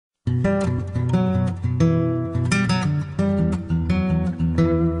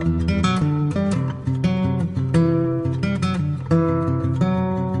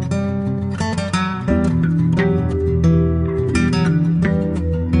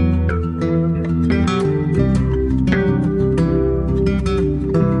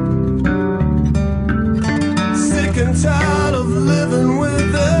Tired of living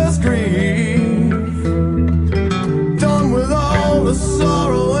with this grief, done with all the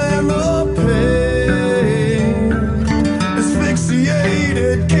sorrow and the pain,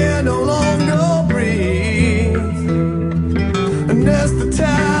 asphyxiated, can no longer breathe,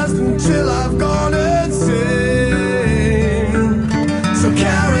 anesthetized until I've gone insane. So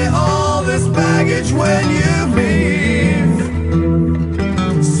carry all this baggage when you leave,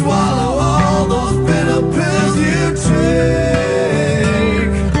 swallow all those bitter pills you take.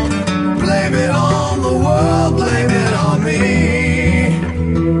 Blame it on the world, blame it on me.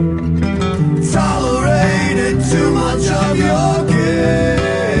 Tolerated too much of your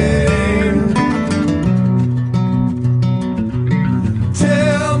game.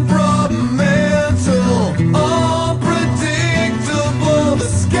 Temperamental, unpredictable. The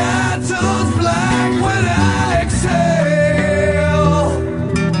sky turns black when I exhale.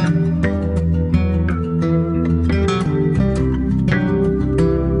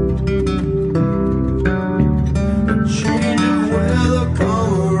 Change of weather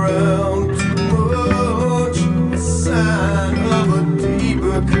come around too much, a sign of a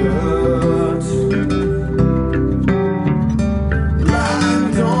deeper cut. Lying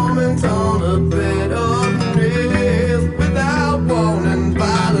dormant on a bed of nails, without warning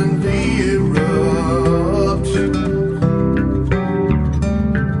violently erupt.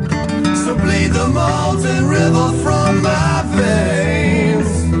 So bleed the molten river from my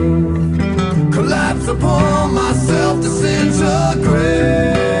veins, collapse upon myself,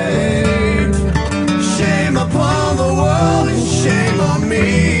 disintegrate. Shame upon the world and shame on me.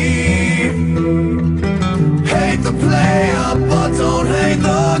 Hate the player, but don't hate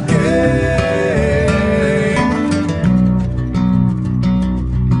the game.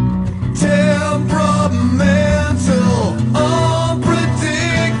 Temperamental,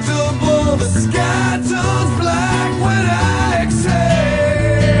 unpredictable. The sky turns black when I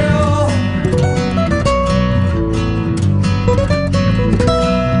exhale.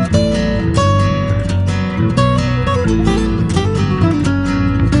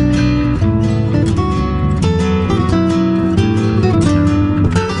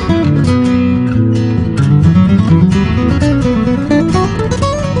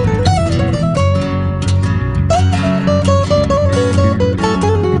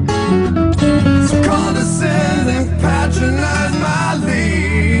 So condescend and patronize my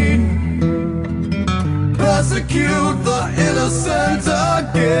lead, persecute the innocent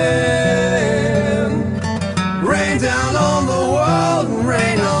again. Rain down on the world and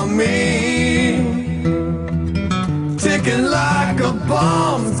rain on me, ticking like a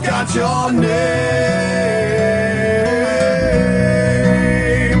bomb, it's got your name.